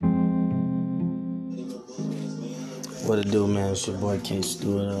What it do, man? It's your boy K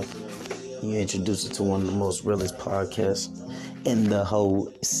Stewart. You introduced it to one of the most realest podcasts in the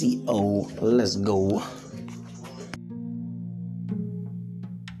whole CO. Let's go.